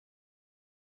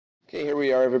Okay, here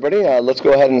we are, everybody. Let's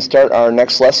go ahead and start our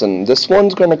next lesson. This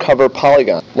one's going to cover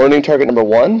polygon. Learning target number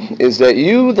 1 is that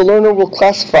you, the learner, will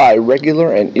classify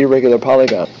regular and irregular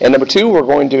polygons. And number 2, we're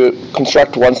going to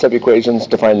construct one-step equations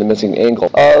to find the missing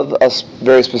angle of a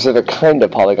very specific kind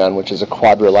of polygon, which is a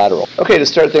quadrilateral. Okay, to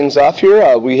start things off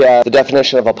here, we have the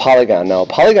definition of a polygon. Now, a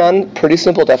polygon, pretty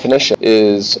simple definition,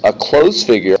 is a closed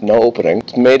figure, no opening.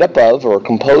 It's made up of or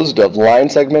composed of line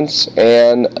segments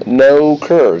and no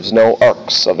curves, no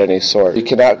arcs of any sort. You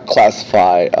cannot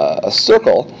classify a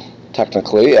circle,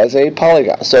 technically, as a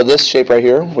polygon. So this shape right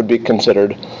here would be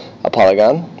considered a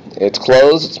polygon. It's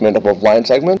closed, it's made up of line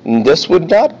segments, and this would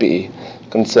not be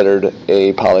considered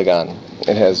a polygon.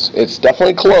 It's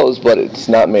definitely closed, but it's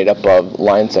not made up of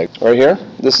line segments. Right here,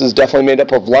 this is definitely made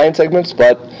up of line segments,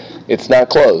 but it's not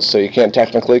closed, so you can't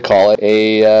technically call it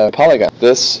a polygon.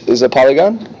 This is a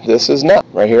polygon, this is not.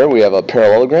 Right here we have a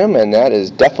parallelogram, and that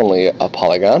is definitely a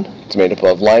polygon. It's made up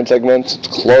of line segments, it's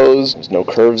closed, there's no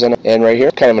curves in it. And right here,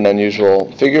 kind of an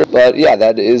unusual figure, but yeah,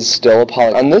 that is still a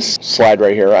polygon. On this slide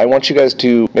right here, I want you guys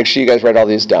to make sure you guys write all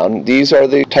these down. These are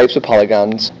the types of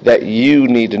polygons that you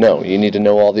need to know. You need to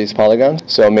know all these polygons,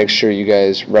 so make sure you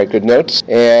guys write good notes.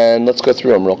 And let's go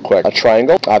through them real quick. A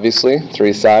triangle, obviously,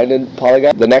 three-sided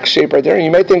polygon. The next shape right there, you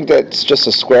might think that's just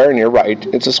a square, and you're right,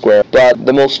 it's a square. But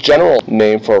the most general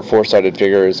name for a four-sided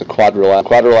figure is a quadrilateral.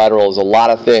 Quadrilateral is a lot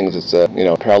of things. It's a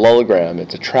parallelogram,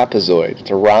 it's a trapezoid,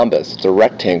 it's a rhombus, it's a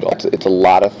rectangle, it's a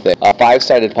lot of things. A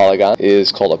five-sided polygon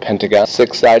is called a pentagon.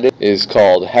 Six-sided is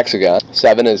called hexagon.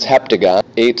 7 is heptagon.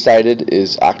 8-sided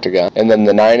is octagon. And then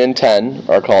the 9 and 10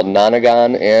 are called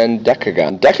nonagon and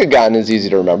decagon. Decagon is easy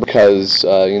to remember because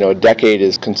a decade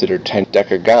is considered 10.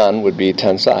 Decagon would be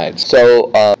 10 sides.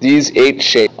 So these 8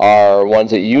 shapes are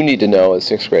ones that you need to know as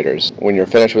 6th graders. When you're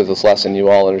finished with this lesson, you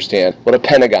all understand what a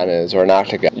pentagon is or an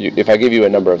octagon. If I give you a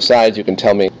number of sides, you can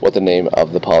tell me what the name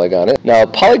of the polygon is. Now,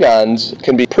 polygons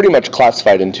can be pretty much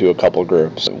classified into a couple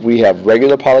groups. We have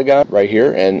regular polygon right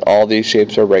here, and all these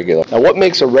shapes are regular. Now, what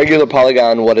makes a regular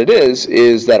polygon what it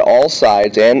is that all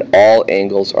sides and all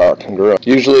angles are congruent.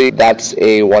 Usually, that's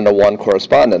a one-to-one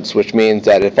correspondence, which means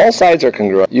that if all sides are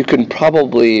congruent, you can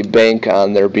probably bank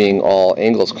on there being all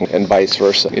angles congruent, and vice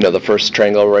versa. The first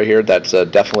triangle right here, that's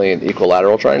definitely an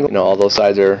equilateral triangle. All those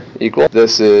sides are equal.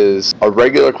 This is a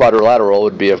regular quadrilateral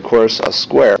would be, of course, a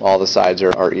square. All the sides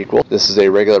are equal. This is a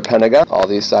regular pentagon. All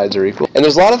these sides are equal. And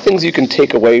there's a lot of things you can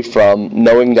take away from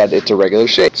knowing that it's a regular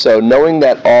shape. So knowing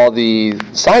that all the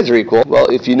sides are equal, well,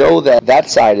 if you know that that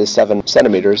side is 7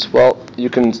 centimeters, well, you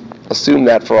can assume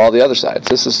that for all the other sides.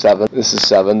 This is 7, this is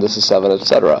 7, this is 7,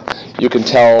 etc. You can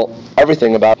tell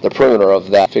everything about the perimeter of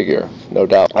that figure, no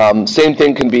doubt. Same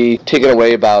thing can be taken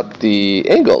away about the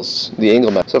angles, the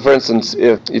angle method. So for instance,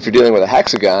 if you're dealing with a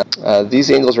hexagon,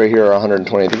 these angles right here are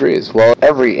 120 degrees. Well,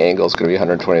 every angle is going to be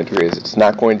 120 degrees. It's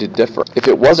not going to differ. If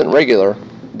it wasn't regular,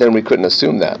 then we couldn't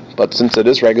assume that. But since it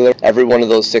is regular, every one of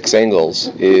those 6 angles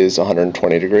is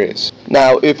 120 degrees.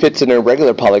 Now, if it's an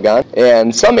irregular polygon,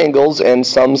 and some angles and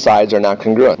some sides are not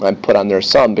congruent, I put on there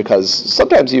some because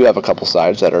sometimes you have a couple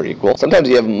sides that are equal. Sometimes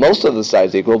you have most of the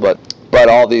sides equal, but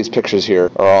all these pictures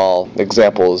here are all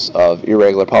examples of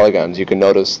irregular polygons. You can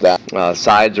notice that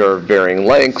sides are varying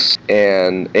lengths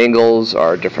and angles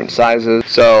are different sizes.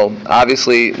 So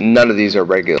obviously none of these are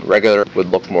regular. Regular would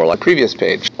look more like the previous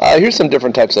page. Here's some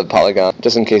different types of polygon,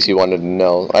 just in case you wanted to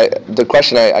know. The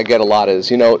question I get a lot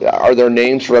is, are there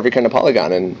names for every kind of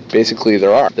polygon? And basically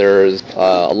there are. There's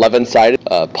 11-sided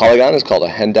polygon is called a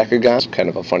hendecagon. It's kind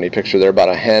of a funny picture there about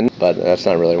a hen, but that's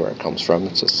not really where it comes from.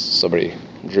 It's just somebody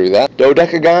drew that.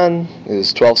 Dodecagon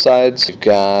is 12 sides. You've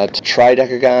got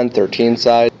tridecagon, 13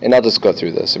 sides. And I'll just go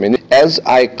through this. As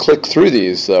I click through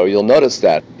these, though, you'll notice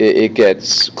that it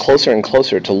gets closer and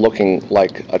closer to looking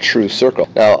like a true circle.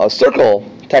 Now, a circle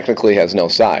technically has no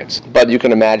sides, but you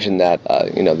can imagine that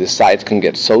the sides can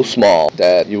get so small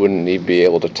that you wouldn't even be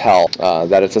able to tell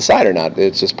that it's a side or not.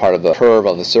 It's just part of the curve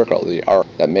of the circle, the arc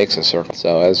that makes a circle.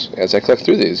 So as I click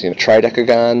through these,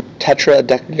 tridecagon,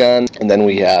 tetradecagon, and then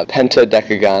we have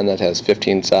pentadecagon that has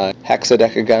 15 sides,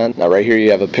 hexadecagon. Now right here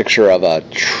you have a picture of a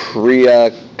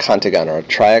triacontagon or a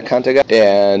triacontagon,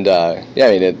 and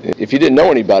if you didn't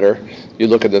know any better, you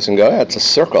look at this and go, yeah, it's a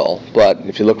circle, but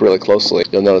if you look really closely,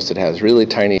 you'll notice it has really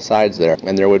tiny sides there,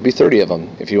 and there would be 30 of them.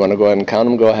 If you want to go ahead and count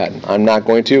them, go ahead. I'm not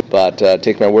going to, but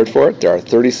take my word for it, there are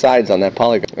 30 sides on that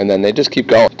polygon, and then they just keep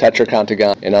going.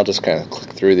 Tetracontagon, and I'll just kind of click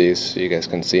through these so you guys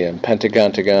can see them.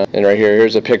 Pentagontagon, and right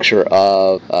here's a picture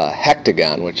of a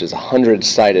hectagon, which is a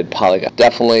 100-sided polygon.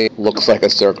 Definitely looks like a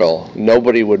circle.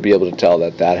 Nobody would be able to tell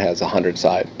that that has 100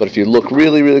 sides, but if you look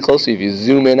really, really closely, if you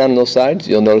zoom in on those sides,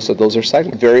 you'll notice that those are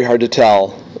segments. Very hard to tell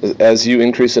as you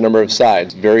increase the number of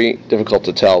sides. Very difficult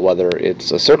to tell whether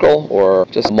it's a circle or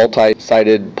just a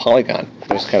multi-sided polygon.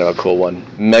 There's kind of a cool one.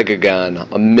 Megagon,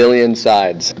 1,000,000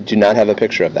 sides. Do not have a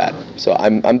picture of that. So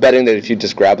I'm betting that if you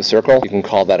just grab a circle, you can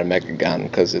call that a megagon,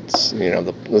 because it's, you know,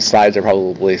 the sides are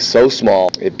probably so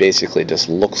small it basically just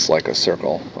looks like a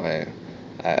circle.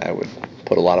 I would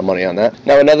put a lot of money on that.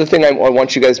 Now, another thing I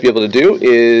want you guys to be able to do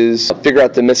is figure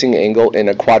out the missing angle in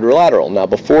a quadrilateral. Now,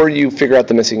 before you figure out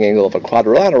the missing angle of a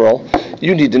quadrilateral,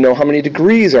 you need to know how many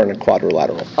degrees are in a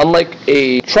quadrilateral. Unlike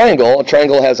a triangle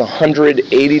has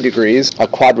 180 degrees. A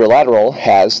quadrilateral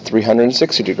has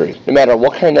 360 degrees. No matter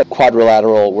what kind of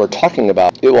quadrilateral we're talking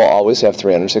about, it will always have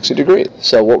 360 degrees.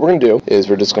 So what we're going to do is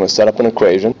we're just going to set up an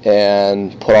equation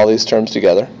and put all these terms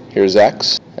together. Here's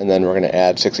x, and then we're going to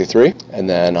add 63, and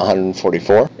then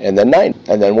 144, and then 9.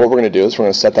 And then what we're going to do is we're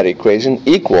going to set that equation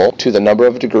equal to the number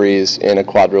of degrees in a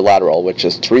quadrilateral, which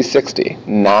is 360,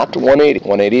 not 180.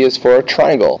 180 is for a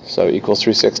triangle, so equals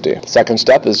 360. Second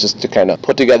step is just to kind of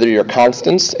put together your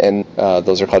constants, and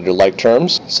those are called your like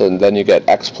terms. So then you get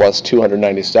x plus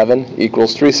 297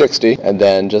 equals 360, and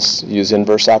then just use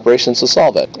inverse operations to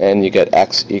solve it. And you get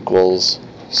x equals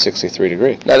 63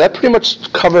 degrees. Now that pretty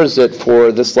much covers it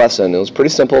for this lesson. It was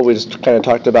pretty simple. We just kind of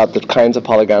talked about the kinds of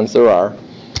polygons there are.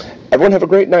 Everyone have a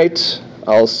great night.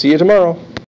 I'll see you tomorrow.